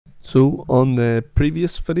So on the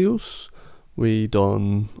previous videos we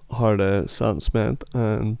done how to sand, cement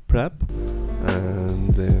and prep,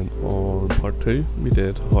 and then on part 2 we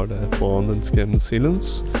did how to bond and skim the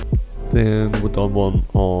ceilings. Then we done one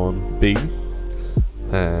on beam,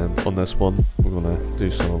 and on this one we're gonna do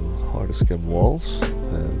some how to skim walls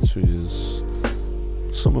and show you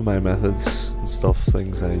some of my methods and stuff,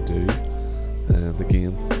 things I do. And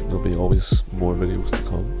again, there'll be always more videos to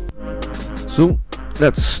come. So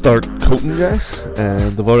let's start coating, guys.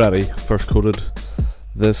 And I've already first coated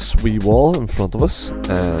this wee wall in front of us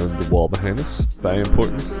and the wall behind us. Very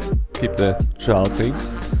important. Keep the trowel clean,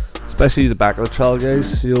 especially the back of the trowel,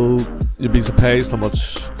 guys. You'll be surprised how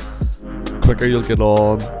much quicker you'll get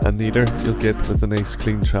on and neater you'll get with a nice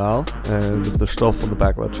clean trowel. And if there's stuff on the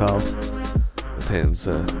back of the trowel, it tends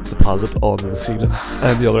to deposit onto the ceiling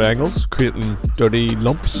and the other angles, creating dirty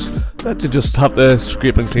lumps that you just have to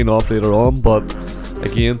scrape and clean off later on. But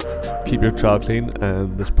again, keep your trowel clean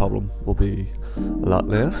and this problem will be a lot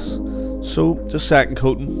less. So just second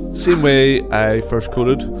coating, same way I first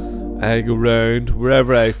coated. I go round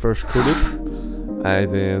wherever I first coated, I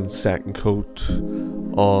then second coat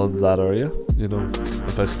on that area. You know,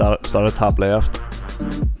 if I start at top left,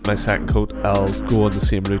 my second coat, I'll go on the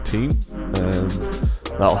same routine, and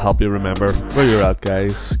that'll help you remember where you're at,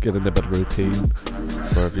 guys. Get in a bit of a routine,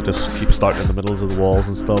 or if you just keep starting in the middles of the walls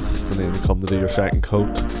and stuff and then you come to do your second coat,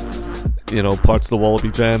 you know, parts of the wall will be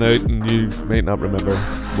drying out and you might not remember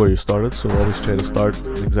where you started. So always try to start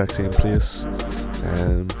in the exact same place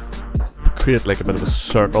and create like a bit of a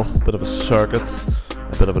circle, a bit of a circuit,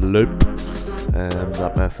 a bit of a loop, and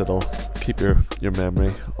that method will keep your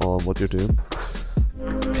memory on what you're doing.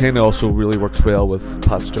 Kinda also really works well with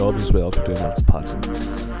patch jobs as well if you're doing lots of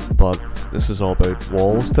patching. But this is all about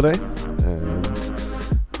walls today, and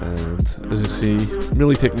as you see, I'm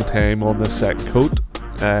really taking my time on this second coat.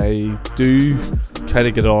 I do try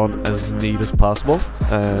to get it on as neat as possible,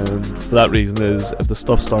 and for that reason is if the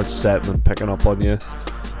stuff starts setting and picking up on you,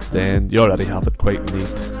 then you already have it quite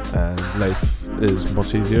neat and life is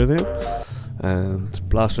much easier then. And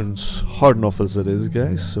plastering's hard enough as it is,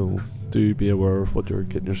 guys, so do be aware of what you're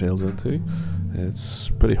getting yourselves into. It's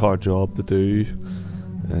a pretty hard job to do,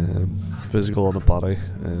 physical on the body,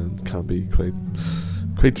 and can be quite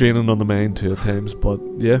draining on the mind too at times. But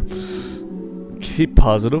yeah, keep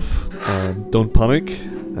positive and don't panic,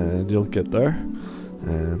 and you'll get there.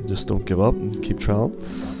 And just don't give up and keep trying.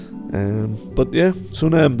 But yeah, so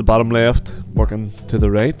now I'm the bottom left, working to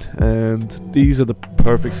the right, and these are the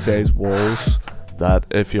perfect size walls that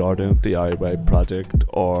if you are doing a DIY project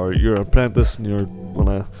or you're an apprentice and you're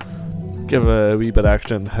gonna give a wee bit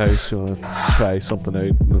extra in the house, you wanna try something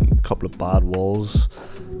out, and a couple of bad walls,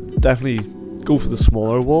 definitely go for the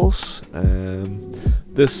smaller walls.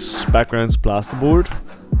 This background's plasterboard,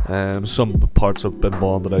 some parts have been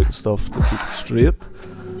bonded out and stuff to keep it straight,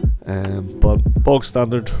 but bog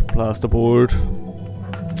standard plasterboard.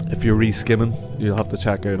 If you're re-skimming, you'll have to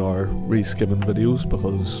check out our re-skimming videos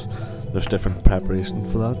because there's different preparation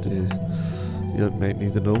for that. You might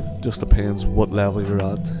need to know. Just depends what level you're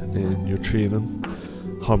at in your training,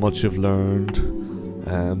 how much you've learned.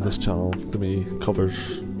 This channel to me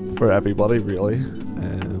covers for everybody really.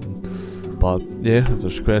 But yeah, if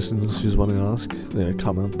there's questions you want to ask, the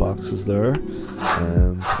comment box is there,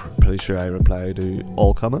 and I'm pretty sure I reply to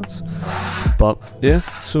all comments. But yeah,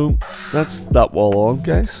 so that's that wall on,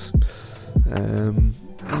 guys.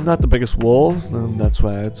 Not the biggest wall, and that's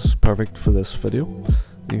why it's perfect for this video.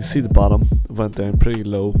 You can see the bottom went down pretty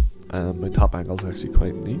low, and my top angle is actually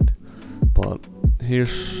quite neat. But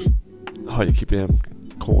here's how you keep them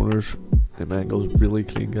corners and angles really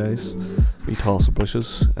clean, guys. We toss the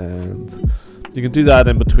brushes, and you can do that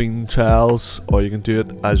in between trowels, or you can do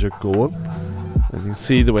it as you're going. And you can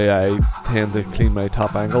see the way I tend to clean my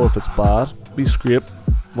top angle. If it's bad, we scrape.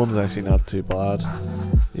 One's actually not too bad.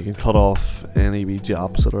 You can cut off any wee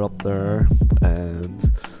jobs that are up there,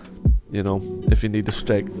 and you know, if you need to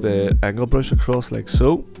strike the angle brush across like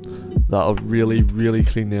so, that'll really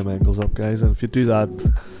clean them angles up, guys. And if you do that,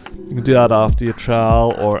 you can do that after your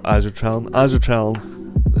trowel or as you're troweling. As you're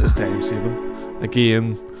troweling is time saving.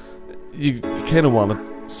 Again, you kind of want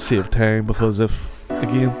to save time, because if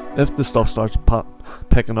the stuff starts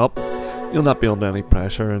picking up, you'll not be under any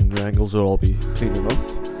pressure and your angles will all be clean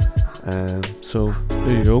enough. So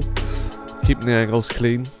there you go. Keeping the angles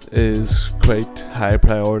clean is quite high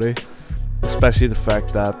priority, especially the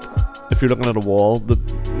fact that if you're looking at a wall, that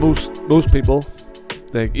most people,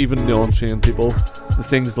 like even the untrained people, the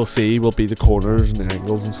things they'll see will be the corners and the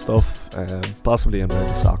angles and stuff, possibly in around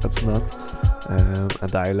the sockets and that,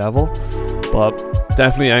 and eye level. but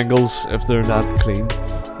definitely angles, if they're not clean,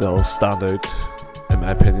 they'll stand out, in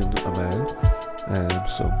my opinion, a mile.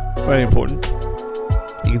 So very important.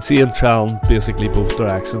 You can see I'm traveling basically both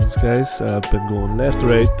directions, guys. I've been going left to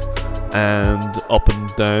right and up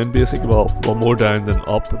and down, basically. Well, more down than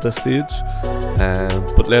up at this stage,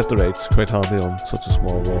 but left to right's quite handy on such a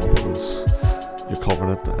small wall because you're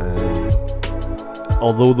covering it. And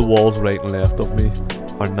although the walls right and left of me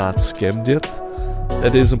are not skimmed yet,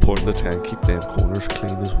 it is important to try and keep them corners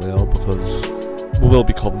clean as well, because we will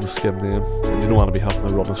be coming to skim them, and you don't want to be having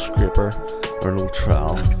to run a scraper or an old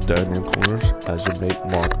trowel down them corners, as you might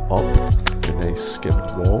mark up your nice skimmed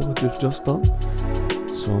wall that you've just done.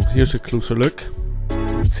 So here's a closer look. You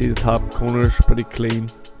can see the top corners pretty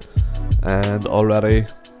clean, and already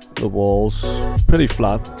the walls pretty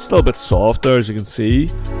flat. Still a bit soft there, as you can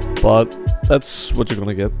see, but that's what you're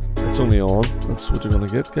gonna get. It's only on, that's what you're gonna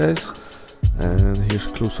get, guys. And here's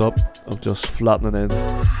a close up of just flattening in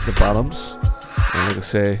the bottoms. And like I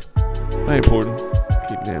say, very important,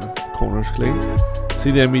 keeping them corners clean.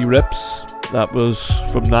 See them wee rips? That was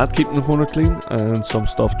from not keeping the corner clean and some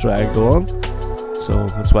stuff dragged on. So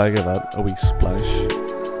that's why I give that a wee splash.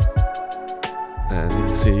 And you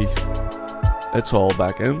can see it's all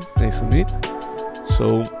back in, nice and neat.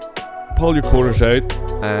 So pull your corners out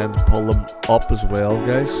and pull them up as well,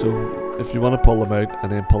 guys. So if you want to pull them out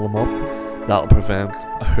and then pull them up, that'll prevent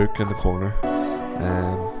a hook in the corner.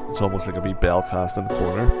 It's almost like a wee bell cast in the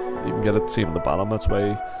corner. You can get it same at the bottom. That's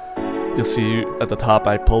why you'll see at the top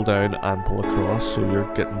I pull down and pull across, so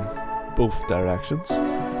you're getting both directions.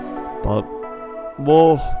 But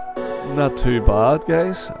well, not too bad,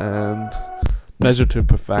 guys, and measure to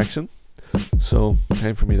perfection. So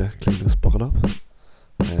time for me to clean this bucket up,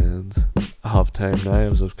 and I have time now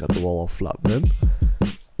as I've got the wall all flattened in.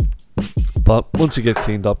 But once you get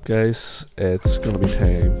cleaned up, guys, it's gonna be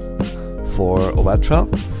time for a wet trowel.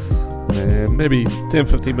 Maybe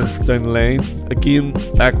 10-15 minutes down the line. Again,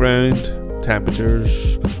 background,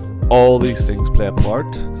 temperatures, all these things play a part.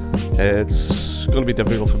 It's going to be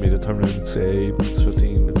difficult for me to turn around and say it's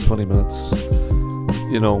 15, it's 20 minutes.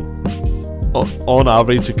 You know, on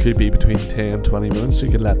average it could be between 10-20 minutes, so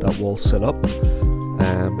you can let that wall sit up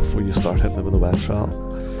before you start hitting it with a wet trowel.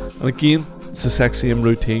 And again, it's the exact same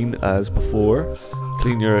routine as before.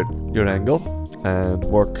 Clean your angle and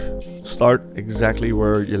work. Start exactly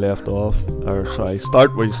where you left off, or sorry,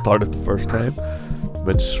 start where you started the first time,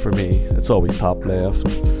 which for me, it's always top left.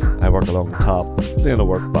 I work along the top, then I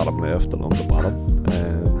work bottom left along the bottom.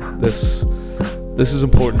 And this is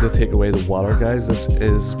important to take away the water, guys. This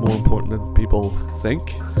is more important than people think.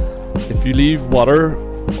 If you leave water,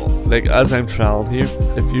 like as I'm troweling here,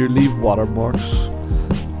 if you leave water marks,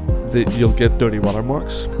 you'll get dirty water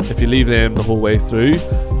marks. If you leave them the whole way through,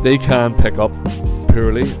 they can pick up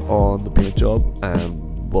poorly on the paint job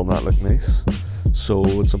and will not look nice. So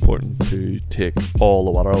it's important to take all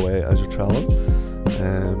the water away as you're troweling.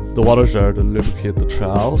 The water's there to lubricate the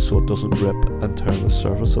trowel so it doesn't rip and turn the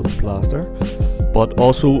surface of the plaster. But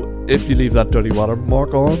also, if you leave that dirty water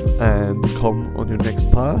mark on and you come on your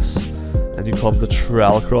next pass and you come to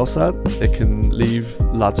trowel across that, it can leave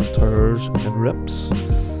lots of tears and rips,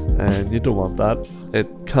 and you don't want that. It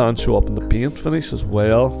can show up in the paint finish as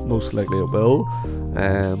well, most likely it will.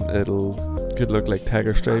 Could look like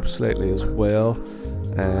tiger stripes slightly as well.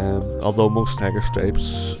 Although most tiger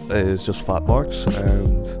stripes is just fat marks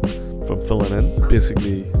and from filling in,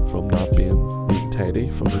 basically from not being neat and tidy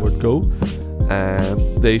from the word go.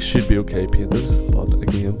 They should be okay painted, but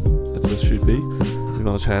again, it's a should be. You're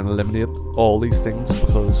going to try and eliminate all these things,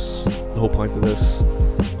 because the whole point of this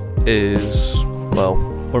is, well,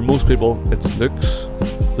 for most people it's looks.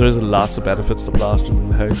 There is lots of benefits to plastering in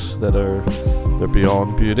the house that they're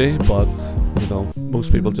beyond beauty, but you know,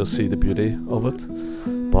 most people just see the beauty of it.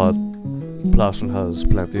 But plastering has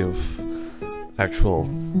plenty of actual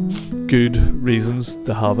good reasons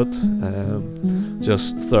to have it.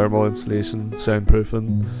 Just thermal insulation,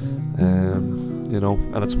 soundproofing, you know,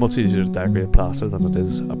 and it's much easier to decorate plaster than it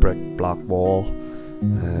is a brick block wall,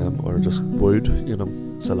 or just wood. You know,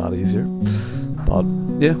 it's a lot easier. But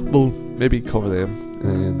yeah, we'll maybe cover them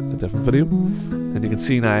in a different video. And you can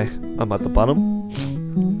see now I'm at the bottom,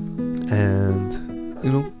 and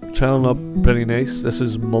you know, troweling up pretty nice. This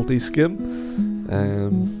is multi-skim,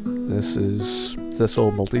 this is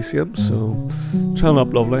all multi-skim, so troweling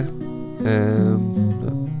up lovely,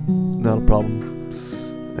 not a problem.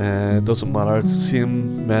 It doesn't matter, it's the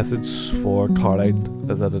same methods for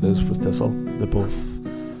Carlite that it is for Thistle. They're both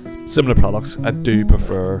similar products. I do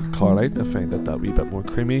prefer Carlite. I find it that wee bit more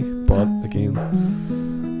creamy, but again,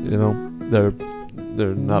 you know,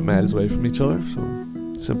 they're not miles away from each other, so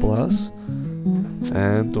simple as.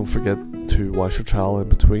 and don't forget to wash your trowel in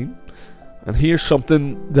between. And here's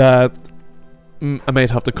something that I might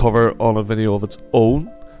have to cover on a video of its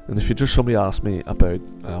own in the future. Somebody asked me about,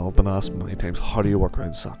 I've been asked many times, how do you work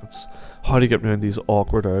around sockets? How do you get around these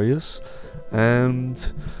awkward areas?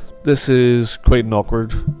 And this is quite an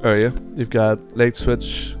awkward area. You've got light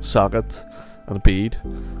switch, socket, and a bead.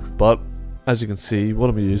 But as you can see, what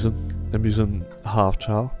am I using? I'm using a half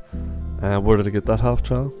trowel. And where did I get that half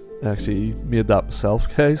trowel? I actually made that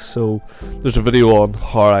myself, guys, so there's a video on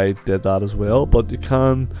how I did that as well. But you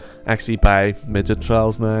can actually buy midget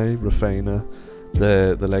trowels now. Refina,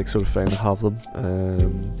 the likes of Refina have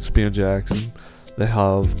them. Spear Jackson, they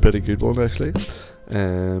have pretty good one actually.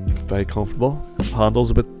 Very comfortable.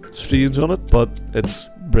 Handle's a bit strange on it, but it's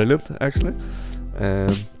brilliant actually.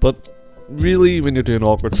 But really, when you're doing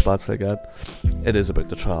awkward spots like that, it is about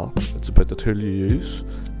the trowel. It's about the tool you use.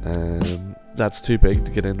 That's too big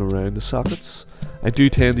to get in around the sockets. I do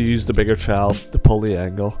tend to use the bigger trowel to pull the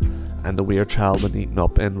angle, and the weird trowel when eating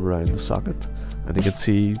up in around the socket. And you can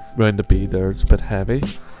see around the bead there, it's a bit heavy,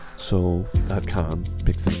 so that can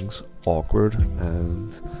make things awkward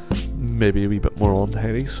and maybe a wee bit more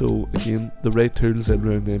untidy. So again, the right tools in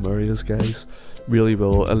around them areas, guys, really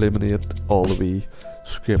will eliminate all the wee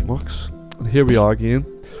scrape marks. And here we are again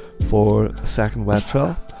for a second wet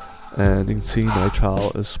trowel. And you can see my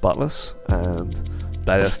trowel is spotless, and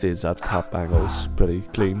by this stage that top angle is pretty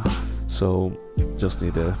clean, so just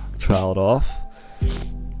need to trowel it off.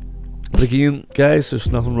 But again, guys, there's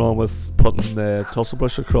nothing wrong with putting the tussle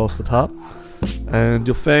brush across the top, and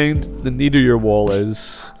you'll find the neater your wall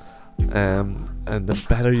is, and the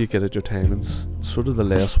better you get at your timings, sort of the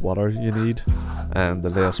less water you need and the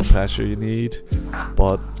less pressure you need.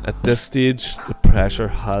 But at this stage the pressure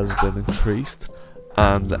has been increased,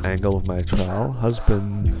 and the angle of my trowel has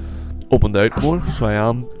been opened out more, so I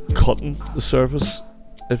am cutting the surface,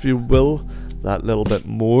 if you will, that little bit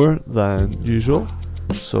more than usual.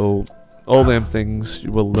 So all them things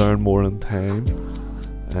you will learn more in time,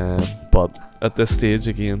 but at this stage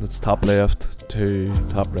again it's top left to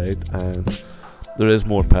top right, and there is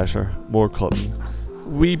more pressure, more cutting,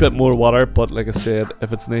 wee bit more water, but like I said,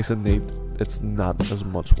 if it's nice and neat, it's not as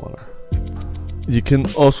much water. You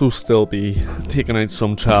can also still be taking out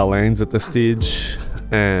some trowel lines at this stage,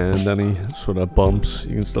 and any sort of bumps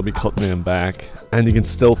you can still be cutting them back, and you can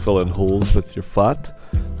still fill in holes with your fat.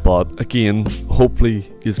 But again,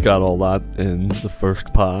 hopefully you've got all that in the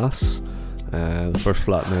first pass, the first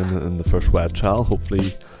flattening and the first wet trowel.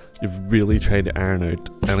 Hopefully you've really tried to iron out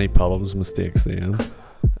any problems, mistakes then.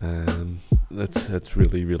 It's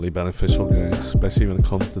really beneficial, guys, especially when it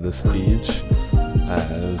comes to this stage,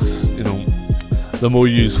 as you know, the more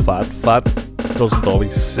you use fat doesn't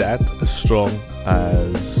always set as strong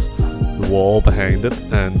as the wall behind it,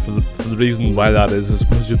 and for the reason why that is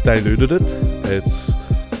because you've diluted it.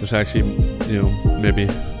 There's actually, you know, maybe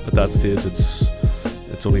at that stage it's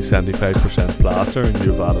only 75% plaster, and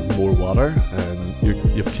you've added more water and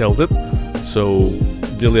you've killed it. So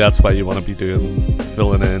really that's why you want to be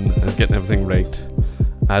filling in and getting everything right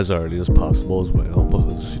as early as possible as well,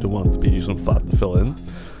 because you don't want to be using fat to fill in,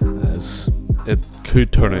 as it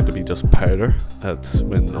could turn out to be just powder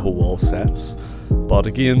when the whole wall sets. But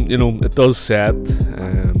again, you know, it does set,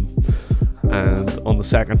 and on the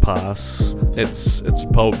second pass it's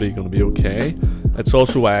probably going to be okay. It's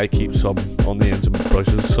also why I keep some on the ends of my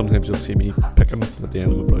brushes. Sometimes you'll see me picking at the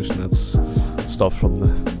end of my brush, and that's stuff from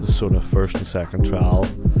the sort of first and second trowel,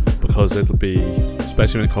 because it'll be,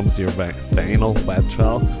 especially when it comes to your final wet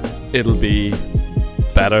trowel, it'll be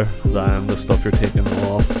better than the stuff you're taking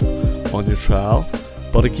off on your trowel.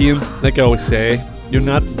 But again, like I always say, you're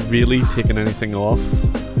not really taking anything off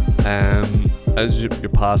as you're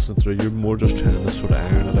passing through. You're more just trying to sort of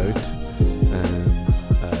iron it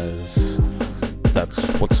out, as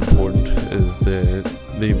that's what's important, is to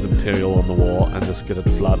leave the material on the wall and just get it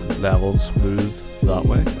flat, level and smooth that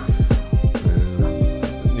way.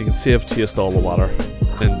 You can see I've chased all the water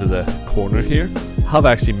into the corner here. Have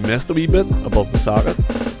actually missed a wee bit above the socket.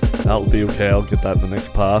 That'll be okay, I'll get that in the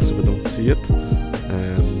next pass if I don't see it.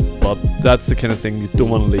 But that's the kind of thing, you don't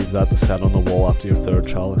want to leave that to set on the wall after your third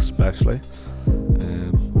trowel especially,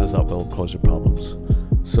 as that will cause you problems.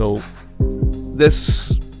 So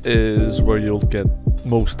this is where you'll get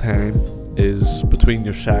most time, is between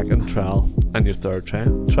your second trowel and your third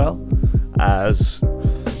trowel, as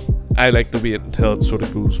I like to wait until it sort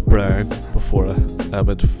of goes brown before I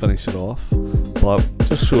would finish it off. But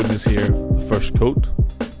just showing you here the first coat,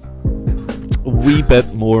 a wee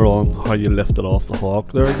bit more on how you lift it off the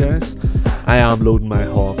hawk there, guys. I am loading my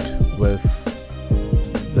hawk with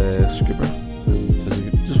the scraper.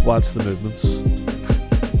 Just just watch the movements.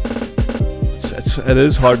 It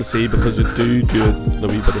is hard to see because you do it at a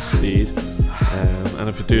wee bit of speed, and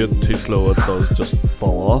if you do it too slow, it does just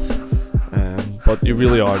fall off. But you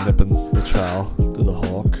really are nipping the trowel to the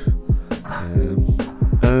hawk.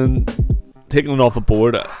 And taking it off a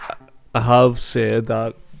board, I have said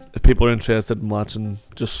that if people are interested in watching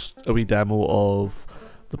just a wee demo of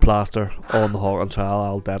the plaster on the hawk and trowel,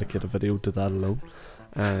 I'll dedicate a video to that alone.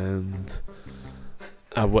 And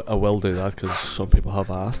I will do that because some people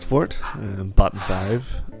have asked for it.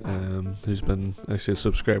 Batten5, who's been actually a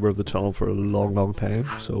subscriber of the channel for a long time.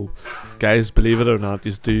 So guys, believe it or not, I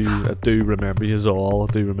do remember you all.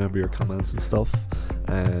 I do remember your comments and stuff,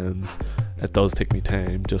 and it does take me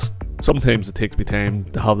time. Just sometimes it takes me time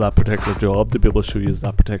to have that particular job to be able to show you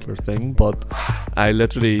that particular thing, but I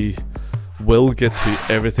literally will get to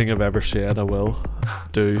everything I've ever said. I will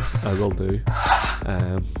do.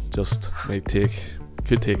 Just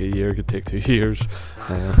could take a year, could take 2 years,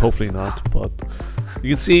 hopefully not. But you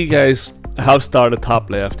can see, guys, I have started top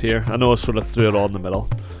left here. I know I sort of threw it on the middle,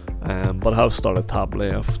 but I have started top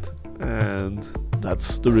left, and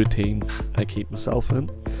that's the routine I keep myself in.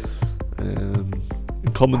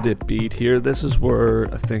 Coming to bead here, this is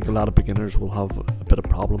where I think a lot of beginners will have a bit of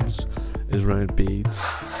problems, is around beads.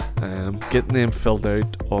 Getting them filled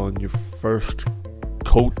out on your first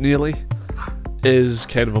coat nearly is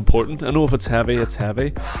kind of important. I know if it's heavy,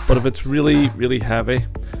 but if it's really heavy,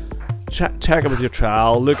 check it with your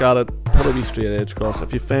trowel, look at it, put a wee straight edge across.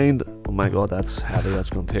 If you find, oh my god, that's heavy, that's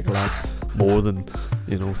going to take a lot more than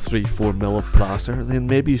 3-4 mil of plaster, then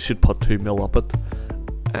maybe you should put 2 mil up it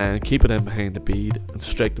and keep it in behind the bead and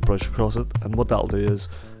strike the brush across it. And what that'll do is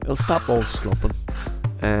it'll stop all slumping.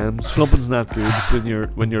 Slumping's not good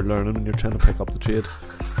when you're learning and you're trying to pick up the trade,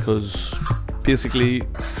 because basically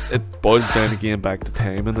it boils down again back to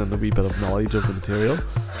timing and a wee bit of knowledge of the material,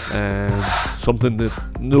 and something that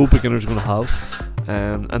no beginner's going to have.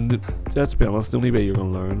 And let's be honest, the only way you're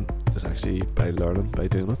going to learn is actually by learning, by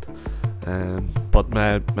doing it. But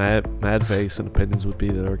my advice and opinions would be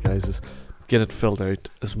there, guys, is get it filled out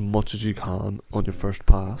as much as you can on your first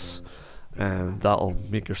pass, and that'll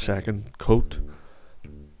make your second coat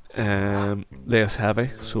less heavy,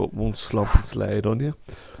 so it won't slump and slide on you,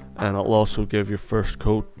 and it'll also give your first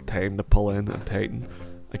coat time to pull in and tighten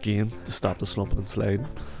again to stop the slumping and sliding,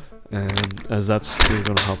 as that's where you're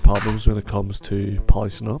going to have problems when it comes to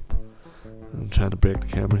polishing up. I'm trying to break the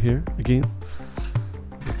camera here again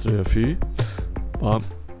through a few, but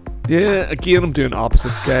yeah, again I'm doing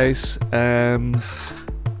opposites, guys.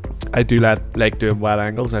 I do like doing wet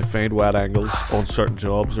angles. I find wet angles on certain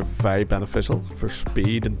jobs are very beneficial for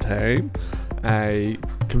speed and time. I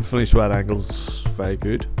can finish wet angles very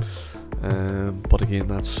good, but again,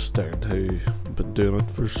 that's down to I've been doing it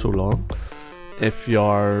for so long. If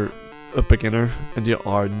you're a beginner and you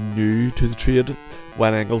are new to the trade,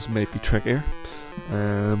 wet angles might be trickier.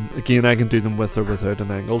 Again, I can do them with or without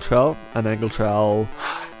an angle trowel. An angle trowel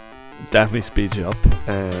definitely speeds you up,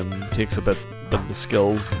 takes a bit of the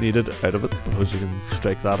skill needed out of it, because you can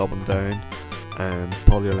strike that up and down and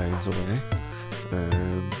pull your lines away.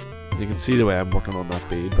 You can see the way I'm working on that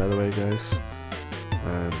bead, by the way, guys,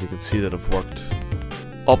 and you can see that I've worked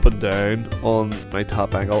up and down on my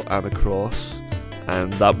top angle and across,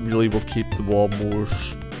 and that really will keep the wall more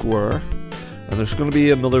square. And there's going to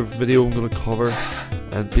be another video I'm going to cover,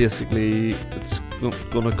 and basically it's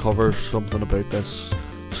going to cover something about this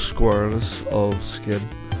squareness of skin.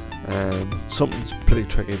 Something's pretty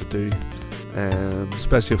tricky to do,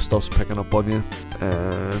 especially if stuff's picking up on you,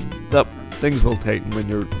 that things will tighten when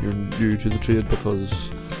you're new to the trade,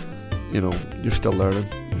 because you're still learning,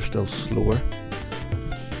 you're still slower.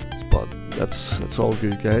 But that's all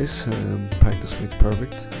good, guys. Practice makes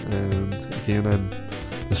perfect, and again,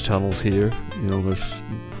 this channel's here. There's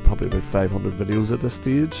probably about 500 videos at this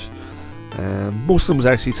stage. Most of them's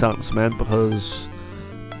actually sand and cement, because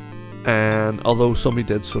although somebody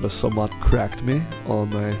did sort of somewhat correct me on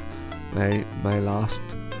my last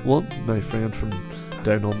one, my friend from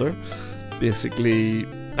down under, basically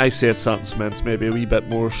I said sand and cement's maybe a wee bit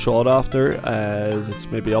more sought after, as it's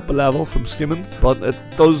maybe up a level from skimming, but it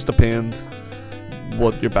does depend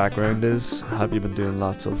what your background is. Have you been doing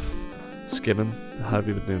lots of skimming? Have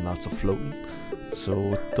you been doing lots of floating?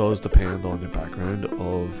 So it does depend on your background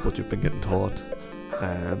of what you've been getting taught.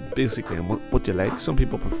 Basically, what you like. Some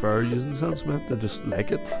people prefer using sand and cement, they just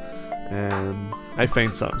like it. I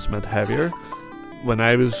find sand and cement heavier. When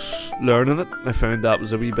I was learning it, I found that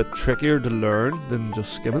was a wee bit trickier to learn than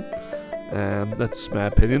just skimming. That's my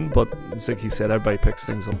opinion, but it's like he said, everybody picks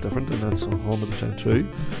things up different, and that's 100% true.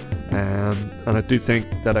 And I do think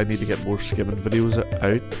that I need to get more skimming videos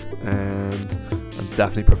out, and I'm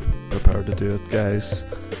definitely prepared to do it, guys.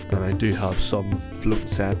 And I do have some float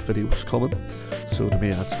set videos coming, so to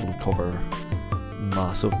me that's going to cover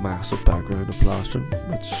massive background of plastering,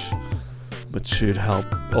 which should help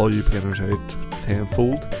all you beginners out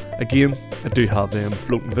tenfold. Again, I do have them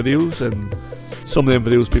floating videos, and some of them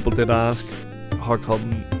videos people did ask, how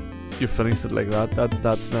come you finished it like that?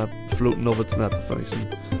 That's not floating of, it's not the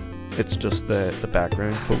finishing. It's just the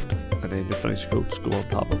background coat, and then your finished coats go on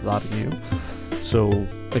top of that again. So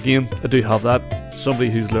again, I do have that. Somebody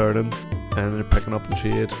who's learning and they're picking up the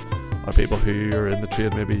trade, or people who are in the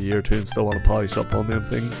trade maybe a year or two and still want to polish up on them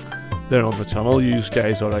things, they're on the channel. You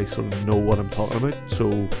guys already sort of know what I'm talking about, so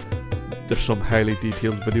there's some highly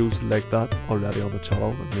detailed videos like that already on the channel,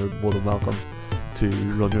 and you're more than welcome to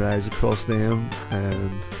run your eyes across them.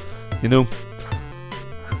 And you know,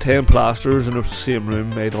 10 plasters in the same room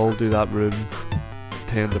might all do that room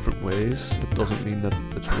 10 different ways. It doesn't mean that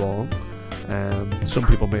it's wrong. Some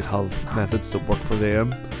people might have methods that work for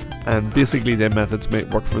them, and basically their methods might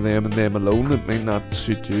work for them and them alone. It might not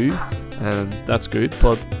suit you, and that's good,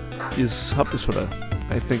 but you have to sort of,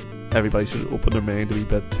 I think everybody should open their mind a wee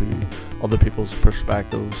bit to other people's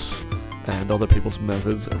perspectives and other people's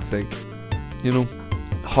methods, and think, you know,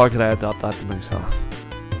 how could I adapt that to myself?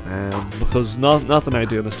 Because nothing I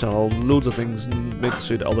do on this channel, loads of things might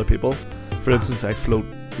suit other people. For instance, I float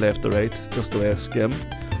left to right, just the way I skim.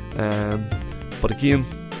 But again,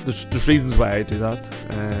 there's reasons why I do that,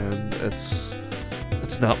 and it's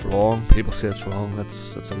not wrong. People say it's wrong.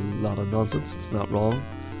 That's a lot of nonsense. It's not wrong.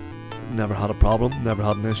 Never had a problem, never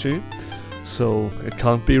had an issue, so it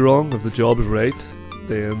can't be wrong. If the job is right,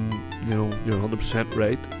 then you know you're 100%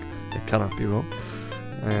 right. It cannot be wrong.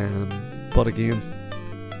 But again,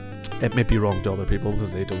 it may be wrong to other people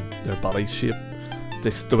because they don't, their body shape,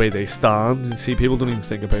 the way they stand. You see, people don't even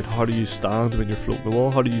think about how do you stand when you're floating a wall.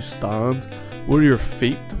 How do you stand? Where are your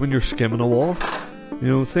feet when you're skimming a wall? You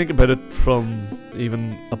know, think about it from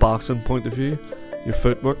even a boxing point of view. Your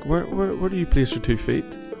footwork, where do you place your 2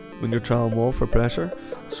 feet when you're trialing wall for pressure?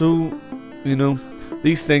 So, you know,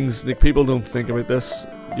 these things, like, people don't think about this.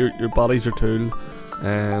 Your body's your tool.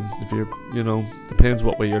 If you're, you know, depends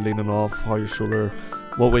what way you're leaning off, how your shoulder,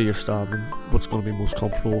 what way you're standing, what's going to be most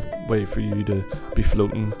comfortable way for you to be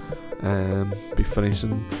floating, be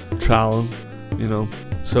finishing, trialing, you know.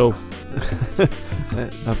 So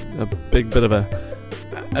a big bit of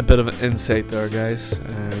an insight there, guys.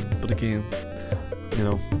 But again, you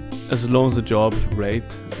know, as long as the job's right,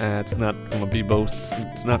 it's not going to be boast,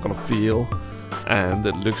 it's not going to fail, and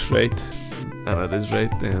it looks right, and it is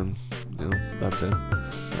right, then you know, that's it.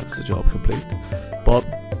 That's the job complete. But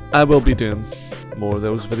I will be doing more of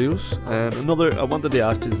those videos. And another, I wanted to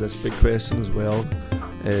ask you this big question as well,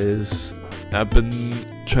 is I've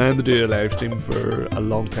been trying to do a live stream for a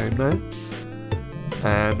long time now,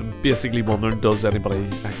 and I'm basically wondering, does anybody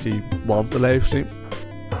actually want the live stream?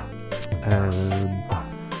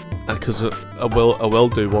 Because I will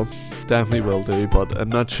do one, definitely will do, but I'm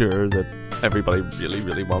not sure that everybody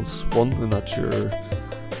really wants one. I'm not sure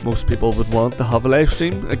most people would want to have a live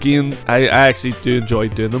stream. Again, I actually do enjoy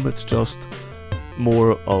doing them. It's just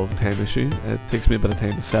more of a time issue. It takes me a bit of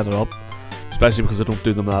time to set it up, especially because I don't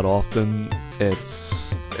do them that often. You know,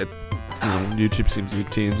 YouTube seems to keep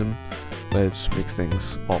changing, which makes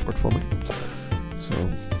things awkward for me.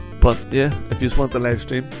 So, but yeah, if you just want the live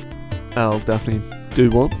stream, I'll definitely do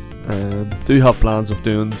one. Do have plans of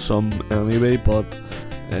doing some anyway, but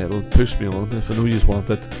it'll push me on. If I know you just want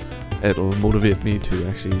it, it'll motivate me to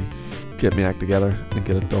actually get my act together and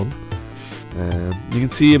get it done. You can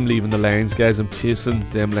see I'm leaving the lines, guys. I'm chasing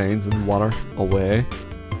them lines in the water away,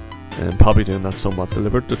 and probably doing that somewhat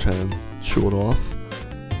deliberate to try and show it off.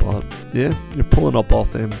 But yeah, you're pulling up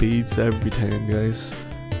off them beads every time, guys.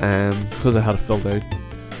 Because I had it filled out,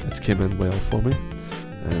 it's came in well for me.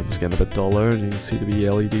 It's getting a bit duller, and you can see the wee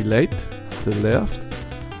LED light to the left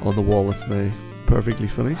on the wall. It's now perfectly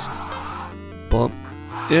finished. But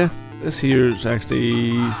yeah, this here is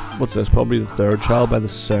actually, what's this, probably the 3rd trial by the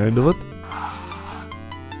sound of it.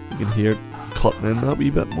 You can hear it cutting in that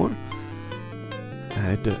wee bit more.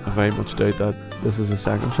 I very much doubt that this is a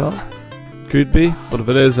 2nd trial. Could be, but if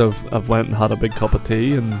it is, I've went and had a big cup of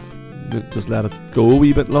tea and just let it go a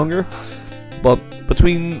wee bit longer. But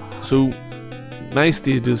between, so my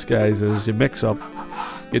stages, guys, is you mix up,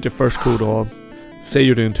 get your first coat on, say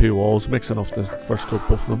you're doing 2 walls, mix enough to first coat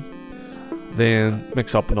both of them, then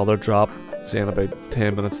mix up another drop, say in about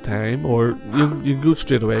 10 minutes time, or you can go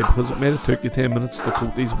straight away because it might have took you 10 minutes to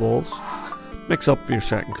coat these walls. Mix up for your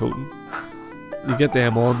second coating. You get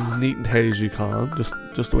them on as neat and tidy as you can,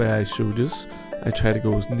 just the way I showed you. I try to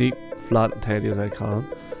go as neat, flat and tidy as I can.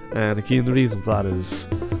 And again, the reason for that is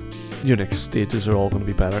your next stages are all going to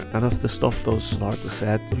be better, and if the stuff does start to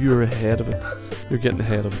set, you're ahead of it. You're getting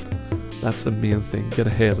ahead of it. That's the main thing. Get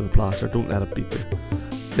ahead of the plaster, don't let it beat you.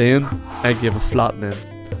 Then I give a flattening.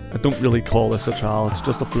 I don't really call this a trowel, it's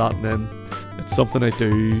just a flattening. It's something I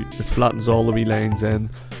do. It flattens all the wee lines in,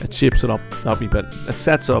 it shapes it up that wee bit. It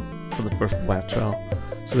sets up for the first wet trowel.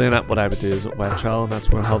 So then what I would do is a wet trowel, and that's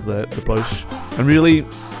where I have the brush. And really,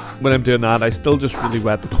 when I'm doing that, I still just really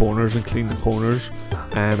wet the corners and clean the corners,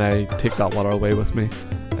 and I take that water away with me.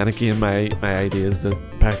 And again, my idea is to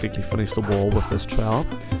practically finish the wall with this trowel.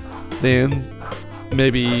 Then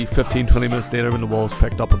maybe 15-20 minutes later, when the wall's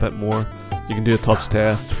picked up a bit more, you can do a touch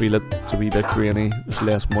test, feel it, it's a wee bit grainy, there's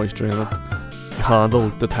less moisture in it. The handle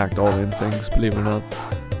detect all them things, believe it or not.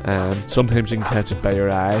 And sometimes you can catch it by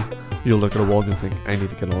your eye. You'll look at a wall and you'll think, I need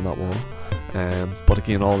to get on that wall. But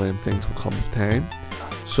again, all them things will come with time.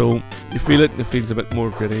 So you feel it and it feels a bit more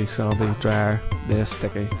gritty, sandy, drier, less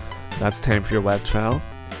sticky. That's time for your wet trowel.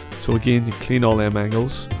 So again, you clean all them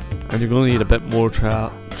angles, and you're going to need a bit more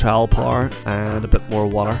trowel power and a bit more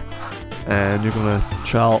water. And you're going to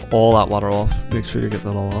trowel all that water off, make sure you're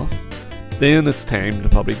getting it all off. Then it's time to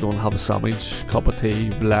probably go and have a sandwich, cup of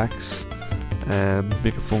tea, relax, and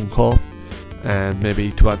make a phone call. And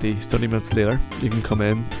maybe 20-30 minutes later, you can come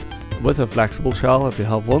in with a flexible trowel if you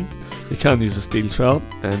have one. You can use a steel trowel,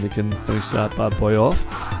 and you can finish that bad boy off.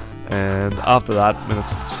 And after that, when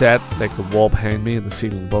it's set, like the wall behind me and the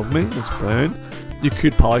ceiling above me, it's brown, you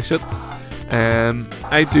could polish it.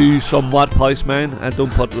 I do somewhat polish mine. I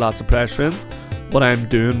don't put lots of pressure in. What I'm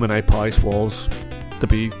doing when I polish walls, to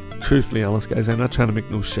be truthfully honest guys, I'm not trying to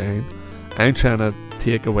make no shine. I'm trying to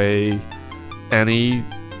take away any,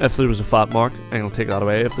 if there was a fat mark, I'm going to take that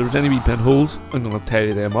away. If there was any wee pinholes, I'm going to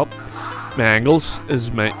tidy them up. My angles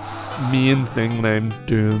is my main thing when I'm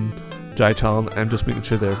doing dry troweling. I'm just making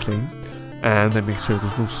sure they're clean, and I make sure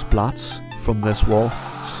there's no splats from this wall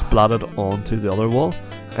splatted onto the other wall.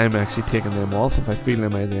 I'm actually taking them off. If I feel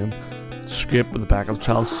them, I then scrape with the back of the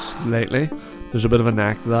trowel slightly. There's a bit of a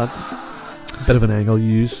knack to that, a bit of an angle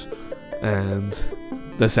use, and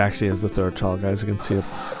this actually is the third trowel, guys. You can see it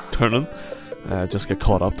turning. Just get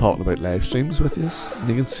caught up talking about live streams with you, and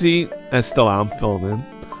you can see I still am filming,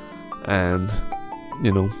 and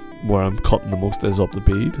you know where I'm cutting the most is up the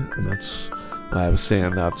bead, and that's I was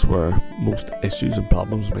saying that's where most issues and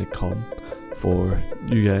problems may come for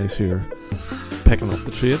you guys who are picking up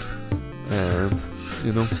the trade. And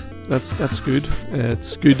you know that's good.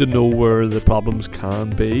 It's good to know where the problems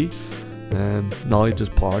can be. Knowledge is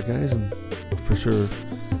power, guys, and for sure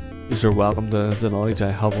you're welcome to the knowledge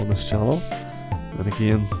I have on this channel. And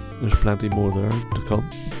again, there's plenty more there to come.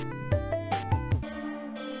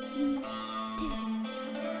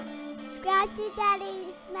 Subscribe to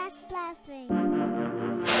Daddy's Plastering.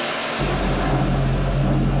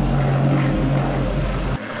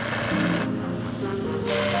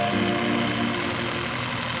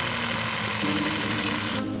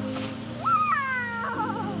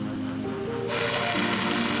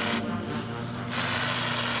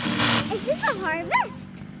 Is this a harvest?